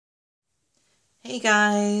Hey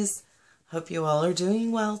guys, hope you all are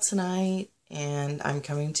doing well tonight, and I'm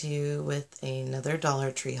coming to you with another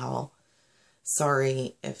Dollar Tree haul.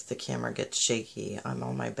 Sorry if the camera gets shaky. I'm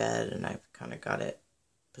on my bed and I've kind of got it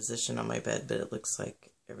positioned on my bed, but it looks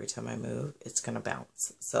like every time I move it's gonna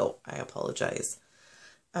bounce, so I apologize.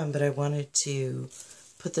 But I wanted to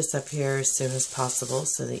put this up here as soon as possible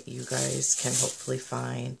so that you guys can hopefully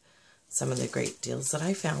find some of the great deals that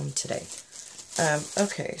I found today.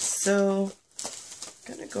 Okay, so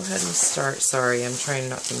I'm going to go ahead and start. Sorry, I'm trying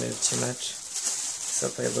not to move too much, so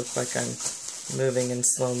if I look like I'm moving in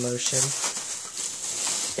slow motion.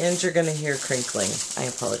 And you're going to hear crinkling. I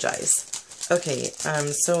apologize. Okay,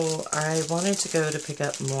 so I wanted to go to pick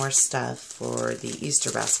up more stuff for the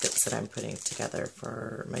Easter baskets that I'm putting together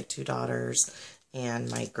for my two daughters and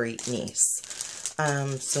my great niece.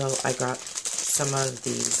 So I got some of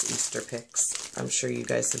these Easter picks. I'm sure you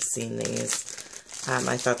guys have seen these.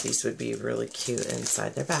 I thought these would be really cute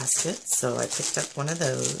inside their baskets, so I picked up one of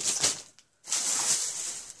those.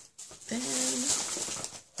 Then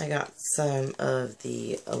I got some of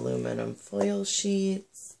the aluminum foil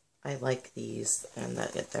sheets. I like these and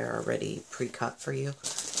that they're already pre-cut for you,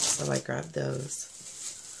 so I grabbed those.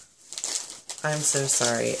 I'm so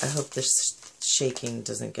sorry. I hope this shaking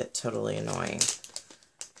doesn't get totally annoying.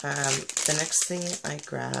 The next thing I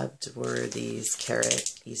grabbed were these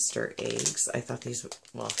carrot Easter eggs. I thought these,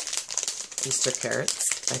 well, Easter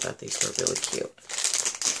carrots. I thought these were really cute.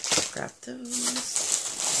 Grab those.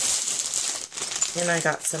 And I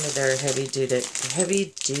got some of their heavy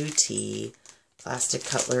duty plastic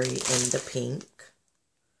cutlery in the pink.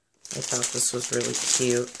 I thought this was really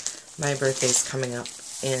cute. My birthday's coming up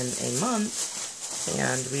in a month,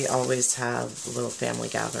 and we always have little family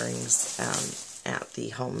gatherings at the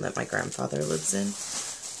home that my grandfather lives in.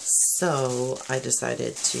 So I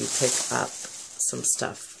decided to pick up some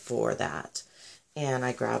stuff for that. And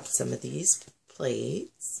I grabbed some of these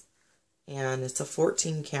plates. And it's a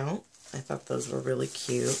 14 count. I thought those were really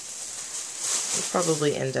cute. We'll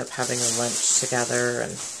probably end up having a lunch together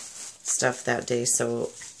and stuff that day. So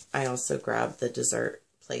I also grabbed the dessert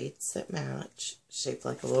plates that match, shaped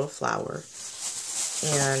like a little flower.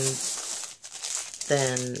 And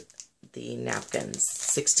then the napkins,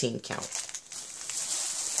 16 count.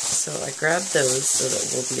 So I grabbed those so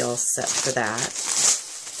that we'll be all set for that.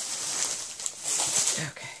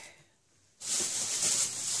 Okay.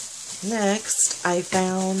 Next, I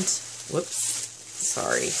found,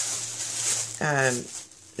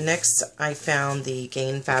 next I found the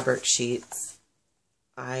Gain fabric sheets.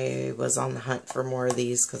 I was on the hunt for more of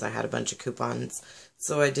these because I had a bunch of coupons.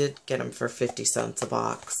 So I did get them for 50 cents a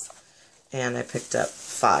box. And I picked up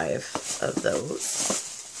 5 of those.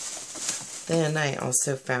 Then I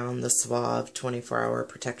also found the Suave 24-hour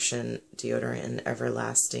protection deodorant in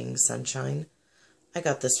Everlasting Sunshine. I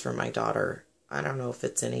got this for my daughter. I don't know if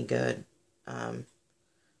it's any good or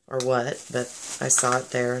what, but I saw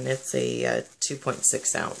it there, and it's a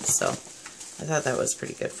 2.6 ounce, so I thought that was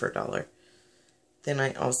pretty good for $1. Then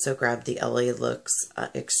I also grabbed the LA Looks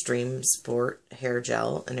Extreme Sport Hair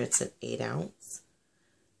Gel, and it's an 8 ounce.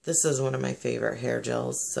 This is one of my favorite hair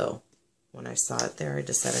gels, so when I saw it there, I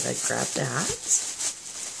decided I'd grab that.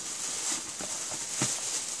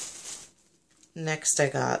 Next, I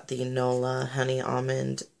got the Nola Honey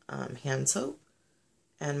Almond hand soap,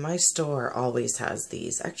 and my store always has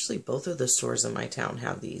these. Actually, both of the stores in my town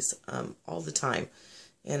have these all the time,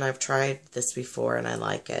 and I've tried this before, and I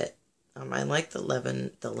like it. I like the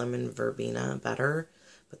lemon verbena better,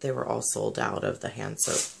 but they were all sold out of the hand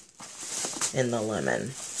soap in the lemon.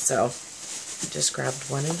 So I just grabbed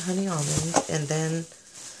one in honey almond, and then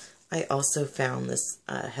I also found this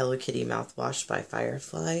Hello Kitty mouthwash by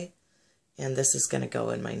Firefly, and this is going to go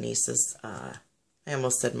in my niece's, I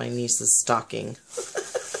almost said my niece's stocking.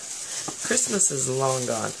 Christmas is long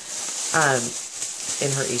gone.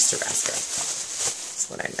 In her Easter basket. That's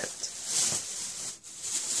what I meant.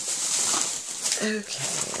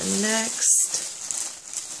 Okay, and next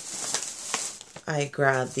I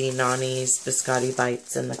grabbed the Nani's Biscotti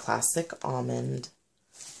Bites in the classic almond.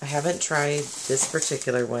 I haven't tried this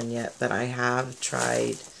particular one yet, but I have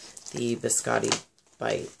tried the Biscotti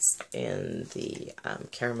Bites in the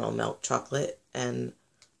caramel milk chocolate, and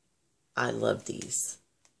I love these.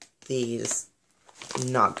 These,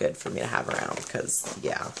 not good for me to have around, because,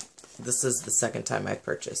 yeah, this is the second time I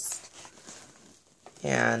purchased.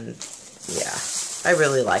 And, yeah, I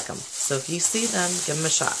really like them. So if you see them, give them a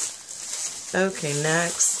shot. Okay,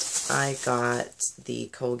 next I got the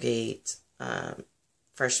Colgate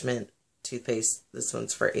Fresh Mint toothpaste. This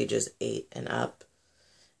one's for ages 8 and up.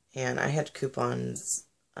 And I had coupons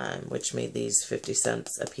which made these 50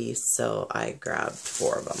 cents a piece, so I grabbed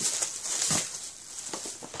 4 of them.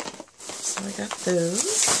 So I got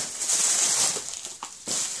those.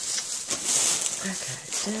 Okay,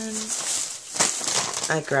 then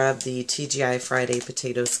I grabbed the TGI Friday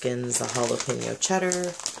potato skins, the jalapeno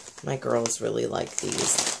cheddar. My girls really like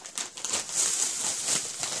these.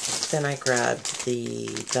 Then I grabbed the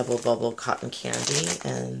Double Bubble cotton candy,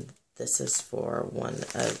 and this is for one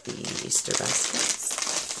of the Easter baskets.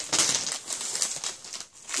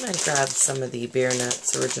 And I grabbed some of the Beer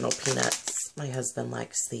Nuts Original Peanuts. My husband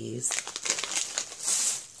likes these.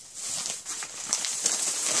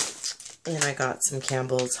 And I got some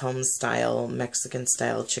Campbell's home-style,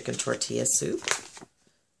 Mexican-style chicken tortilla soup.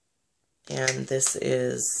 And this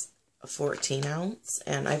is a 14 ounce.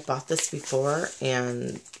 And I bought this before,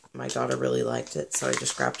 and my daughter really liked it, so I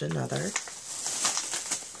just grabbed another.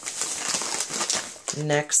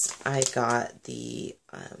 Next, I got the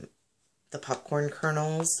popcorn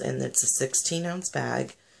kernels, and it's a 16 ounce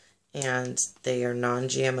bag. And they are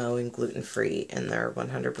non-GMO and gluten-free, and they're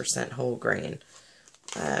 100% whole grain.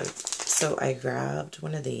 So I grabbed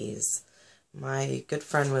one of these. My good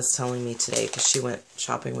friend was telling me today, because she went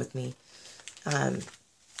shopping with me,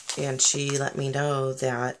 and she let me know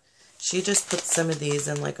that she just put some of these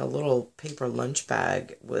in like a little paper lunch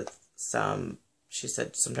bag with some, she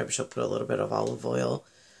said sometimes she'll put a little bit of olive oil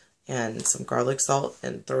and some garlic salt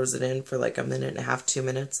and throws it in for like a minute and a half, 2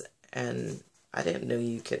 minutes, and I didn't know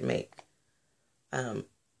you could make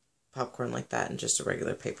popcorn like that in just a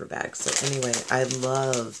regular paper bag. So anyway, I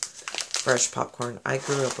love fresh popcorn. I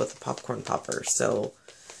grew up with a popcorn popper, so,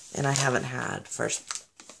 and I haven't had fresh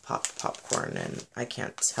popcorn in I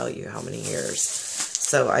can't tell you how many years.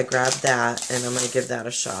 So I grabbed that, and I'm going to give that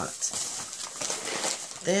a shot.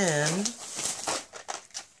 Then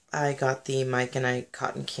I got the Mike and Ike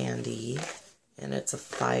cotton candy, and it's a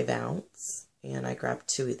 5 ounce, and I grabbed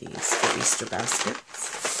 2 of these for Easter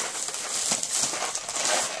baskets.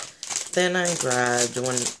 Then I grabbed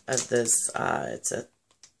one of this, it's a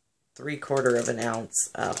 3/4 of an ounce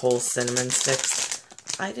whole cinnamon sticks.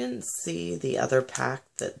 I didn't see the other pack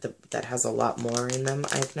that has a lot more in them.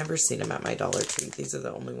 I've never seen them at my Dollar Tree. These are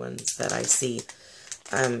the only ones that I see.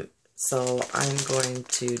 So I'm going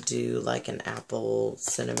to do like an apple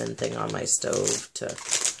cinnamon thing on my stove to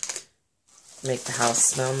make the house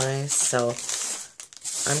smell nice. So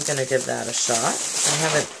I'm going to give that a shot. I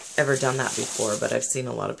haven't ever done that before, but I've seen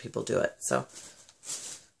a lot of people do it. So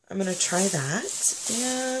I'm going to try that.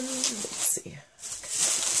 And let's see.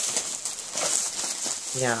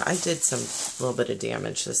 Yeah, I did some little bit of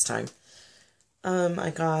damage this time.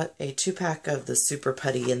 I got a 2-pack of the Super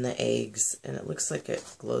Putty in the eggs, and it looks like it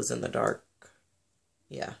glows in the dark.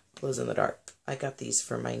 Yeah, glows in the dark. I got these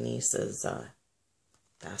for my niece's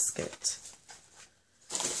basket.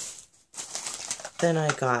 Then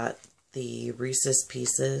I got the Reese's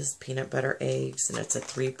Pieces peanut butter eggs, and it's a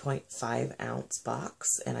 3.5 ounce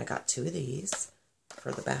box, and I got 2 of these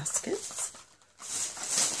for the baskets.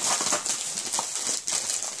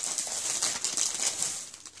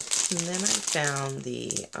 And then I found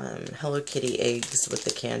the Hello Kitty eggs with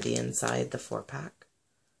the candy inside, the 4-pack.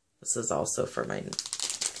 This is also for the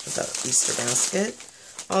Easter basket.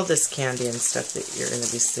 All this candy and stuff that you're going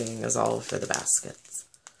to be seeing is all for the baskets.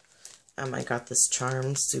 I got this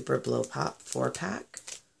Charmed Super Blow Pop 4-pack.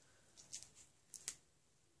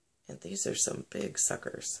 And these are some big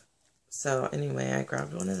suckers. So anyway, I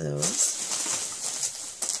grabbed one of those.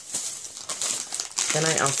 Then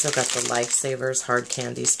I also got the Lifesavers Hard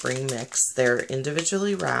Candy Spring Mix. They're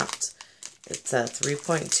individually wrapped. It's a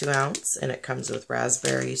 3.2 ounce, and it comes with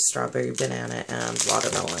raspberry, strawberry, banana, and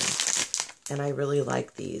watermelon. And I really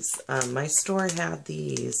like these. My store had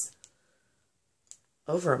these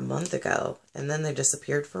over a month ago, and then they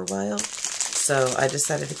disappeared for a while. So I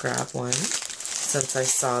decided to grab one since I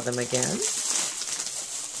saw them again.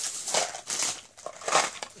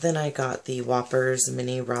 Then I got the Whoppers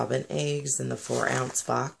Mini Robin Eggs in the 4 ounce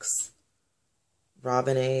box.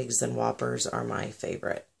 Robin eggs and Whoppers are my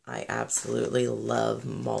favorite. I absolutely love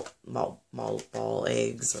malt ball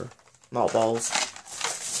eggs, or malt balls.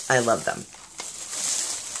 I love them.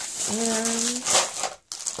 And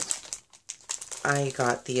I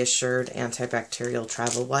got the Assured Antibacterial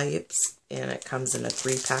Travel Wipes, and it comes in a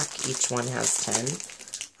 3-pack. Each one has 10.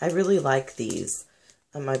 I really like these.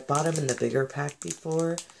 I bought them in the bigger pack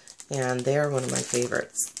before, and they are one of my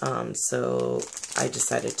favorites. So I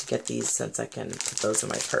decided to get these since I can put those in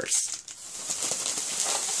my purse.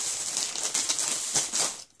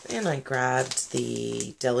 And I grabbed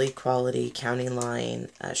the Deli Quality County Line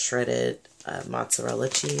shredded mozzarella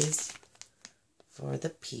cheese for the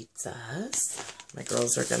pizzas. My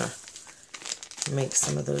girls are gonna make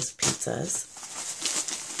some of those pizzas.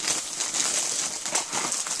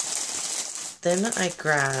 Then I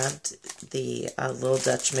grabbed the Little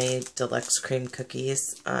Dutch Made Deluxe Cream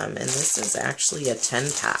Cookies, and this is actually a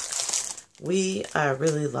 10-pack. We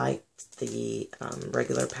really liked the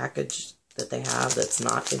regular package that they have that's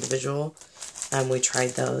not individual. We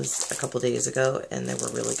tried those a couple days ago, and they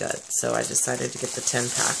were really good. So I decided to get the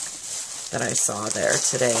 10-pack that I saw there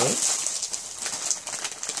today.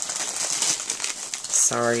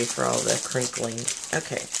 Sorry for all the crinkling.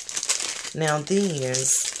 Okay, now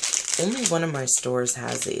these... only one of my stores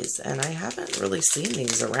has these, and I haven't really seen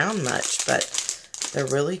these around much, but they're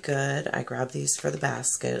really good. I grabbed these for the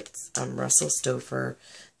baskets. Russell Stouffer.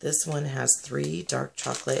 This one has 3 dark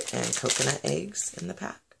chocolate and coconut eggs in the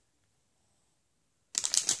pack.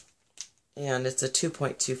 And it's a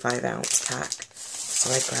 2.25 ounce pack. So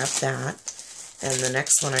I grabbed that. And the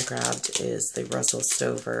next one I grabbed is the Russell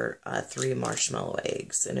Stover 3 marshmallow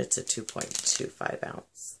eggs, and it's a 2.25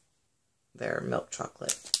 ounce. They're milk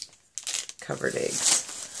chocolate covered eggs.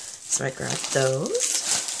 So I grabbed those.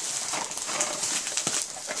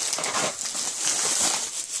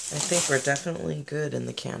 I think we're definitely good in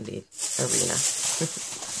the candy arena.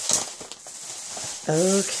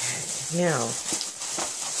 Okay, now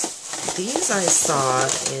these I saw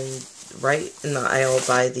right in the aisle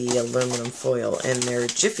by the aluminum foil, and they're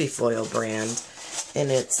Jiffy Foil brand,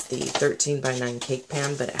 and it's the 13 by 9 cake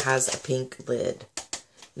pan, but it has a pink lid.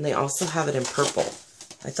 And they also have it in purple.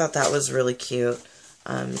 I thought that was really cute,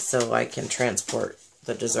 so I can transport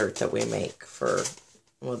the dessert that we make for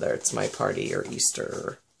whether it's my party or Easter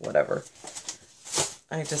or whatever.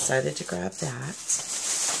 I decided to grab that.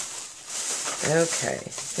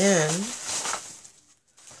 Okay, then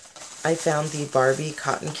I found the Barbie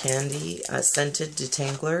Cotton Candy Scented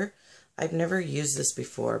Detangler. I've never used this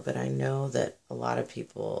before, but I know that a lot of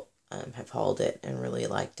people have hauled it and really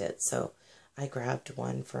liked it, so I grabbed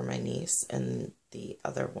one for my niece and the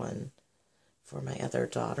other one for my other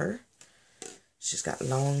daughter. She's got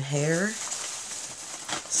long hair,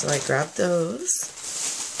 so I grabbed those.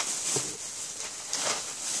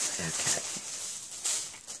 Okay.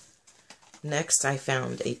 Next, I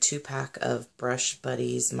found a 2-pack of Brush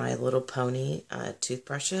Buddies My Little Pony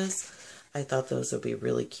toothbrushes. I thought those would be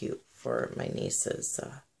really cute for my niece's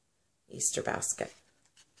Easter basket.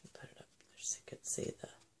 Put it up there so you could see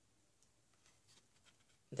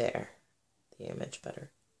the image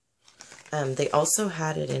better. They also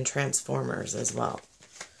had it in Transformers as well.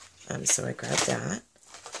 So I grabbed that.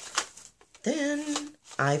 Then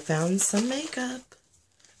I found some makeup.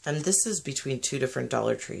 This is between 2 different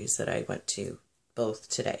Dollar Trees that I went to both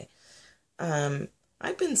today.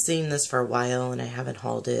 I've been seeing this for a while and I haven't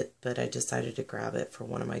hauled it, but I decided to grab it for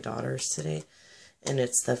one of my daughters today. And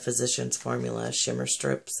it's the Physicians Formula Shimmer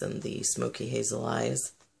Strips and the Smoky Hazel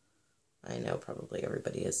Eyes. I know probably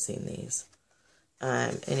everybody has seen these.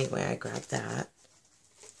 Anyway, I grabbed that.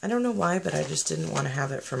 I don't know why, but I just didn't want to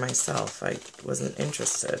have it for myself. I wasn't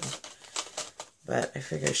interested. But I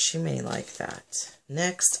figured she may like that.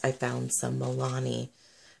 Next, I found some Milani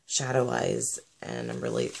Shadow Eyes, and I'm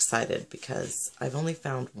really excited because I've only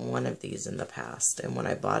found one of these in the past, and when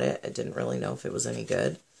I bought it, I didn't really know if it was any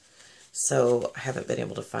good. So I haven't been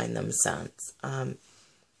able to find them since.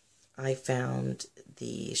 I found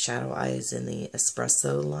the Shadow Eyes in the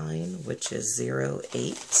Espresso line, which is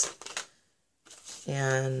 08.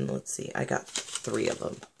 And let's see, I got 3 of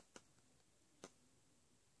them.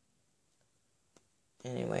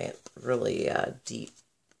 Anyway, really deep,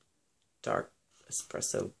 dark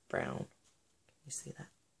espresso brown. Can you see that?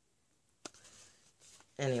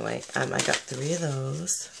 Anyway, I got 3 of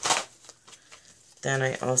those. Then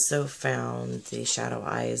I also found the Shadow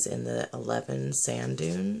Eyes in the 11 Sand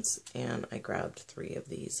Dunes, and I grabbed 3 of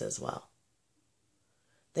these as well.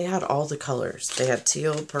 They had all the colors. They had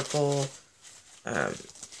teal, purple,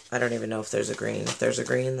 I don't even know if there's a green. If there's a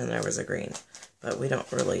green, then there was a green. But we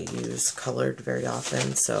don't really use colored very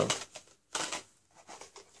often, so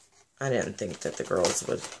I didn't think that the girls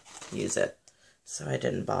would use it, so I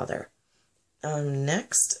didn't bother.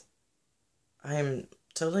 Next, I'm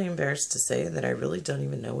totally embarrassed to say that I really don't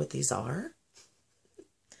even know what these are.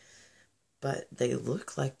 But they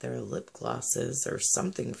look like they're lip glosses or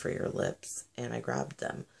something for your lips, and I grabbed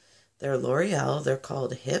them. They're L'Oreal. They're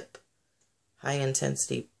called HIP, High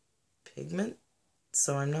Intensity Pigment.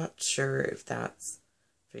 So I'm not sure if that's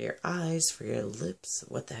for your eyes, for your lips,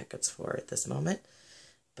 what the heck it's for at this moment.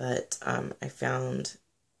 But I found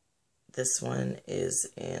this one is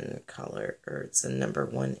in color, or it's in number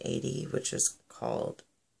 180, which is called,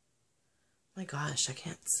 oh my gosh, I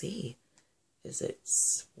can't see. Is it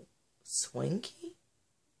Swanky?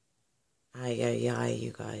 Ay, ay, ay,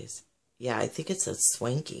 you guys. Yeah, I think it says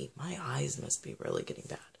swanky. My eyes must be really getting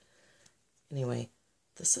bad. Anyway,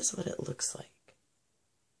 this is what it looks like.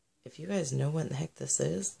 If you guys know what the heck this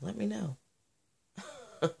is, let me know.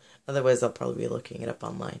 Otherwise, I'll probably be looking it up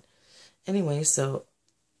online. Anyway, so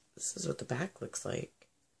this is what the back looks like.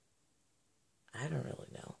 I don't really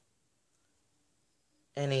know.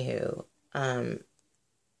 Anywho,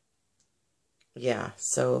 yeah,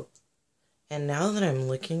 so, and now that I'm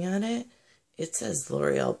looking at it, it says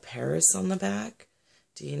L'Oreal Paris on the back.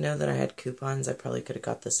 Do you know that I had coupons? I probably could have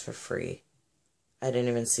got this for free. I didn't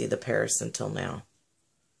even see the Paris until now.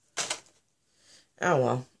 Oh,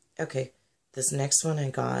 well. Okay. This next one I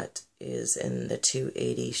got is in the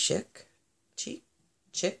 280 Chic. Chic?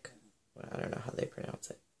 Well, I don't know how they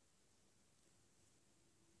pronounce it.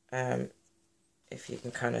 If you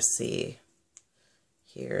can kind of see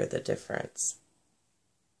here the difference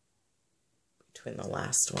between the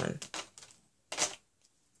last one.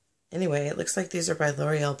 Anyway, it looks like these are by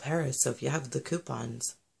L'Oreal Paris, so if you have the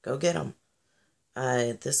coupons, go get them.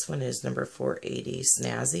 This one is number 480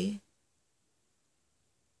 Snazzy.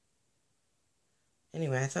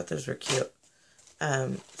 Anyway, I thought those were cute.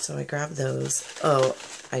 So I grabbed those. Oh,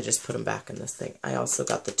 I just put them back in this thing. I also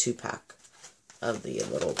got the 2-pack of the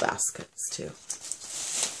little baskets, too.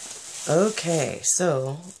 Okay,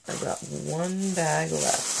 so I've got one bag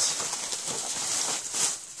left.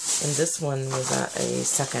 And this one was at a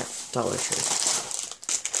second Dollar Tree.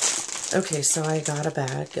 Okay, so I got a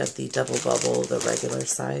bag of the Double Bubble, the regular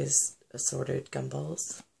size assorted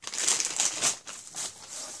gumballs.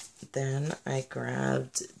 Then I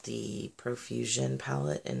grabbed the Profusion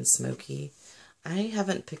palette in Smoky. I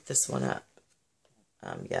haven't picked this one up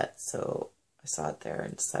yet, so I saw it there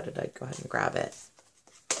and decided I'd go ahead and grab it.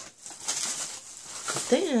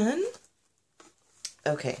 Then,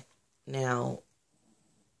 okay, now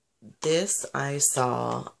this I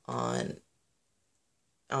saw on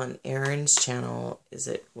Erin's channel. Is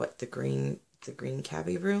it what, the green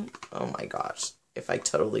cabbie room? Oh my gosh, if I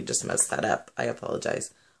totally just messed that up, I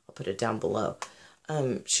apologize. I'll put it down below.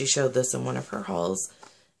 She showed this in one of her hauls,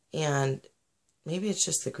 and maybe it's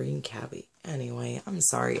just the green cabbie. Anyway, I'm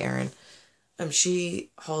sorry, Erin.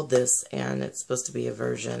 She hauled this, and it's supposed to be a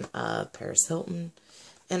version of Paris Hilton.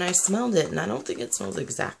 And I smelled it, and I don't think it smells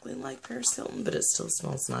exactly like Paris Hilton, but it still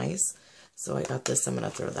smells nice. So I got this. I'm going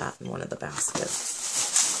to throw that in one of the baskets.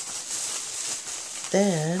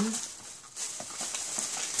 Then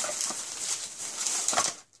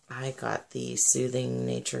I got the Soothing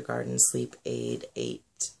Nature Garden Sleep Aid 8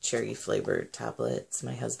 cherry flavored tablets.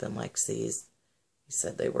 My husband likes these. He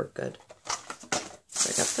said they were good. So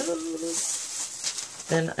I got those.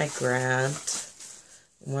 Then I grabbed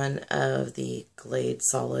one of the Glade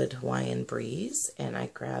Solid Hawaiian Breeze, and I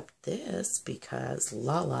grabbed this because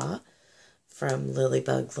Lala from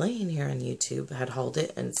Lilybug Lane here on YouTube had hauled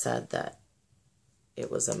it and said that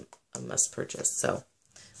it was a must purchase, so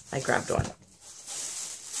I grabbed one.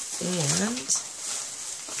 And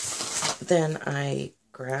then I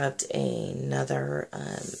grabbed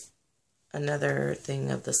another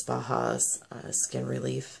thing of the Spa Haus Skin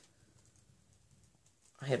Relief.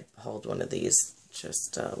 I had hauled one of these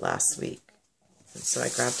just last week, and so I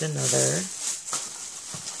grabbed another.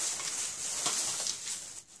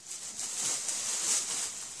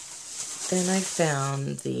 Then I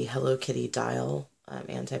found the Hello Kitty Dial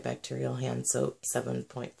antibacterial hand soap,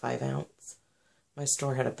 7.5 ounce. My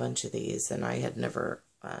store had a bunch of these, and I had never,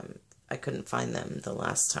 I couldn't find them the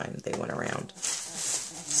last time they went around.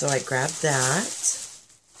 So I grabbed that.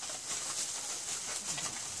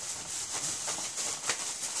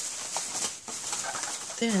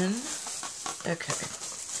 Then, okay,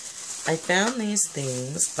 I found these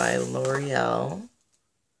things by L'Oreal,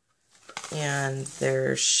 and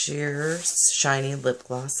they're sheer shiny lip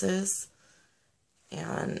glosses,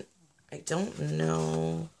 and I don't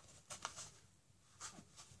know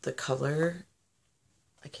the color.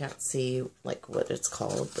 I can't see like what it's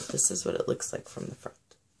called, but this is what it looks like from the front.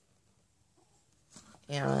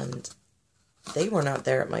 And they were not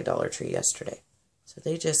there at my Dollar Tree yesterday, so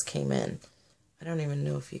they just came in. I don't even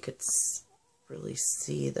know if you could really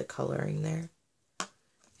see the coloring there.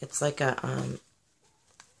 It's like a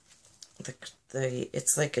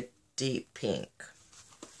it's like a deep pink.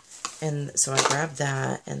 And so I grabbed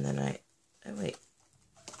that, and then oh wait,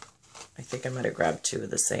 I think I might have grabbed two of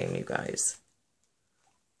the same, you guys.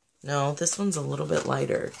 No, this one's a little bit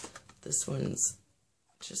lighter. This one's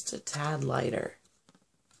just a tad lighter.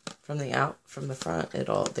 From the front,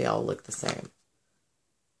 they all look the same.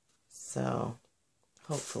 So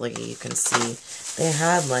hopefully you can see. They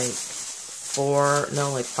had like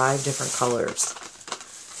 5 different colors.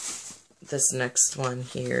 this next one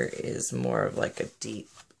here is more of like a deep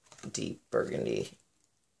burgundy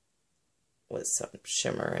with some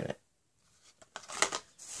shimmer in it.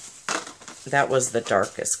 That was the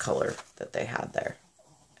darkest color that they had there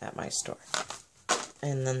at my store.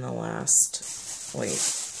 And then the last, wait,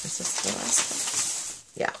 is this the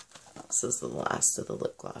last one? Yeah, this is the last of the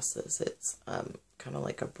lip glosses. It's kind of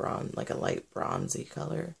like a bronze, like a light bronzy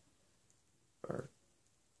color. Or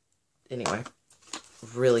anyway,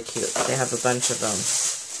 really cute. They have a bunch of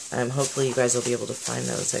them. Hopefully you guys will be able to find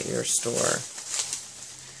those at your store.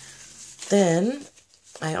 Then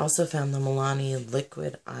I also found the Milani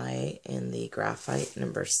Liquid Eye in the Graphite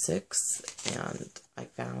number 6, and I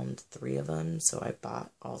found 3 of them, so I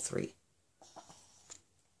bought all 3.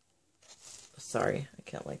 Sorry, I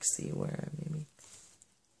can't like see where I'm aiming.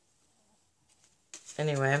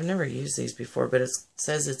 Anyway, I've never used these before, but it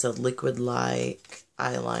says it's a liquid-like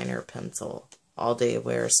eyeliner pencil. All day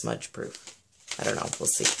wear, smudge proof. I don't know, we'll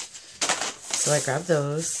see. So I grabbed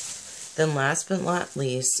those. Then last but not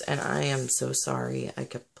least, and I am so sorry, I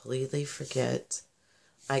completely forget.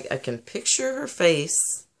 I can picture her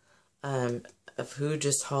face of who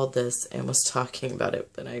just hauled this and was talking about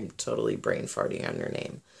it, but I'm totally brain farting on your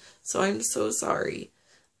name. So I'm so sorry.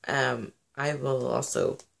 I will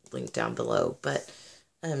also link down below, but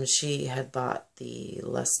she had bought the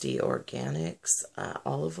Lusty Organics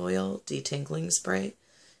olive oil detangling spray.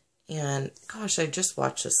 And gosh, I just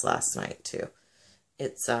watched this last night too.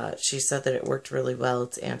 It's, she said that it worked really well.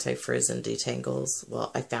 It's anti-frizz and detangles.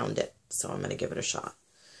 Well, I found it, so I'm going to give it a shot.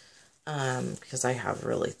 Because I have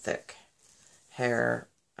really thick hair,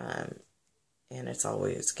 and it's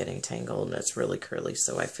always getting tangled, and it's really curly,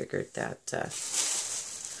 so I figured that,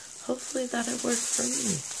 hopefully that'll work for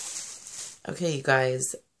me. Okay, you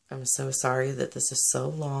guys, I'm so sorry that this is so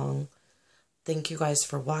long. Thank you guys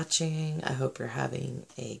for watching. I hope you're having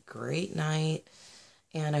a great night.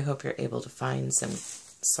 And I hope you're able to find some,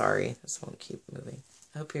 sorry, this won't keep moving.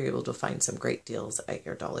 I hope you're able to find some great deals at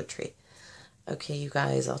your Dollar Tree. Okay, you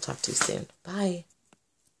guys, I'll talk to you soon. Bye.